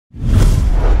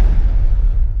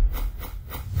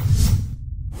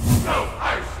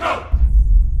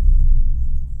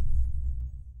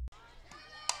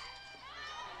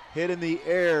Hit in the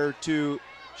air to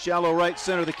shallow right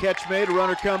center. The catch made. A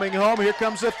runner coming home. Here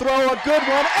comes the throw. A good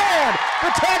one. And the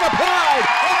tag applied.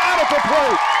 And out at the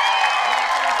plate.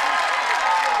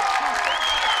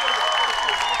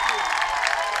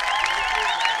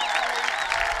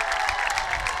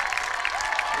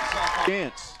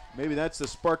 Chance. Maybe that's the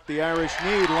spark the Irish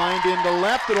need. Lined into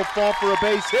left. It'll fall for a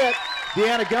base hit.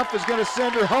 Deanna Gumpf is going to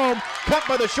send her home. Cut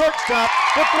by the shortstop.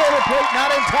 The throw to plate.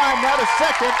 Not in time. Now to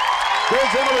second.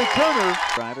 Goes Emily Kerner.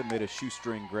 Drive and made a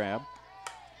shoestring grab.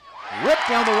 Ripped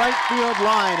down the right field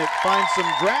line. It finds some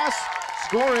grass.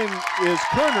 Scoring is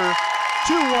Kerner.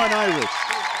 2-1 Irish.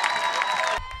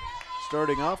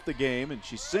 Starting off the game, and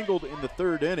she singled in the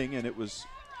third inning, and it was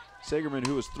Sagerman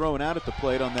who was thrown out at the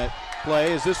plate on that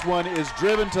play, as this one is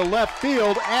driven to left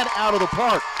field and out of the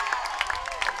park.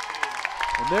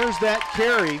 And there's that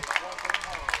carry.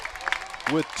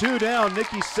 With 2 down,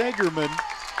 Nikki Sagerman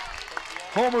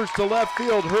homers to left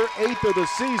field, her 8th of the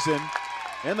season,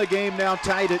 and the game now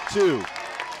tied at 2.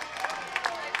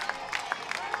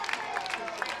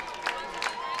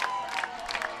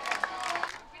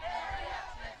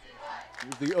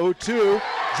 Here's the 0-2,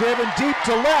 driven deep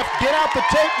to left, get out the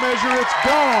tape measure, it's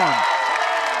gone.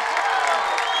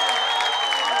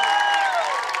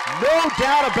 No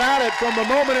doubt about it from the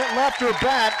moment it left her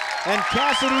bat, and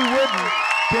Cassidy Whidden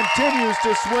continues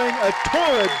to swing a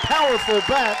torrid, powerful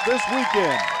bat this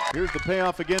weekend. Here's the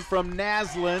payoff again from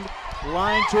Naslund.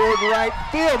 Line toward right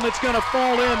field, and it's going to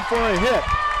fall in for a hit.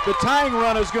 The tying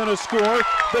run is going to score.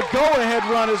 The go-ahead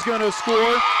run is going to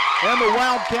score. And the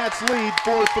Wildcats lead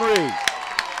 4-3.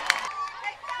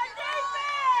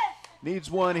 Needs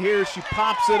one here. She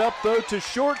pops it up, though, to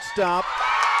shortstop.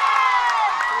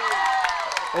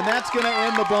 And that's going to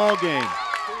end the ball game.